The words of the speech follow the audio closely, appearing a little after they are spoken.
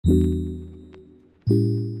When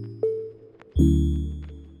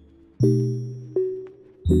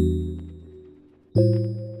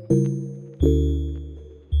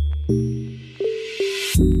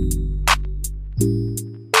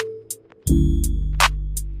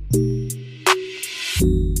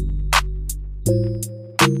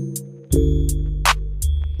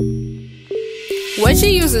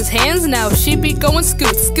she uses hands now, she be going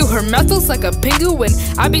scoot. Her mouth looks like a penguin.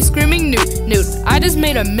 I be screaming newt. I just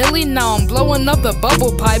made a million, now I'm blowing up the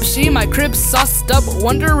bubble pipe. She in my crib sauced up,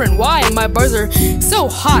 wondering why my bars are so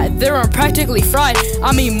hot, they're practically fried.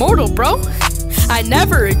 I'm immortal, bro. I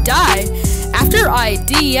never die. After I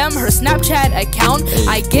DM her Snapchat account,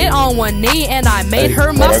 I get on one knee and I made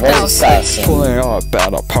her my spouse. Pulling up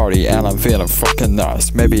at a party and I'm feeling fucking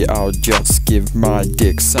nice. Maybe I'll just give my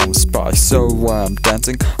dick some spice. So while I'm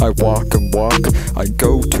dancing, I walk and walk. I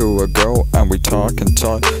go to a girl and we talk and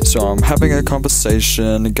talk. So I'm having a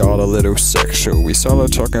conversation, got a little sexual. We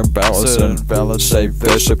started talking about certain valid shaped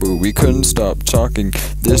vegetable. We couldn't stop talking,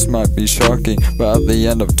 this might be shocking, but at the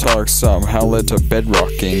end of talk somehow led to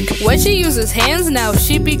bedrocking. When she uses hands now,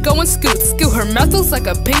 she be going scoot. Her mouth looks like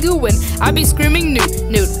a penguin. I be screaming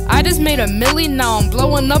newt. I just made a million, now I'm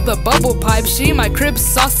blowing up the bubble pipe. She in my crib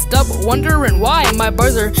sauced up, wondering why my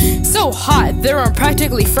bars are so hot, they're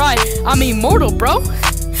practically fried. I'm immortal, bro.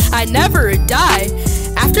 I never die.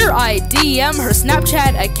 After I DM her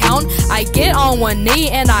Snapchat account, I get on one knee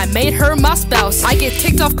and I made her my spouse. I get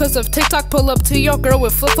ticked off cause of TikTok, pull up to your girl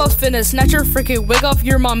with flip-flops, finna snatch her freaking wig off.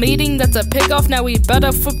 Your mom eating, that's a pig off, now we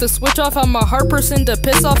better flip the switch off. I'm a hard person to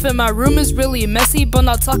piss off and my room is really messy, but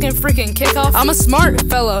not talking freaking kickoff. I'm a smart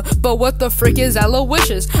fella, but what the frick is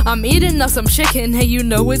Aloysius? I'm eating up some chicken and you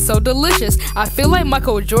know it's so delicious. I feel like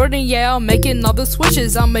Michael Jordan, yeah, I'm making all the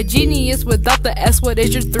switches. I'm a genius without the S, what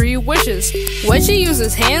is your 3 wishes? When she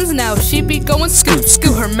uses hands now, she be going scoot.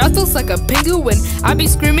 Her mouth looks like a penguin. I be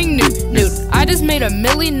screaming newt. I just made a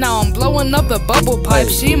million, now I'm blowing up the bubble pipe.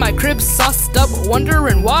 She in my crib sauced up,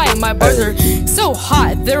 wondering why my bars are so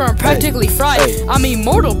hot, they're practically fried. I'm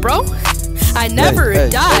immortal, bro. I never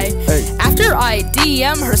die. After I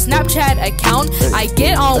DM her Snapchat account, I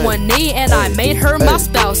get on one knee and I made her my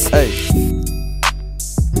spouse.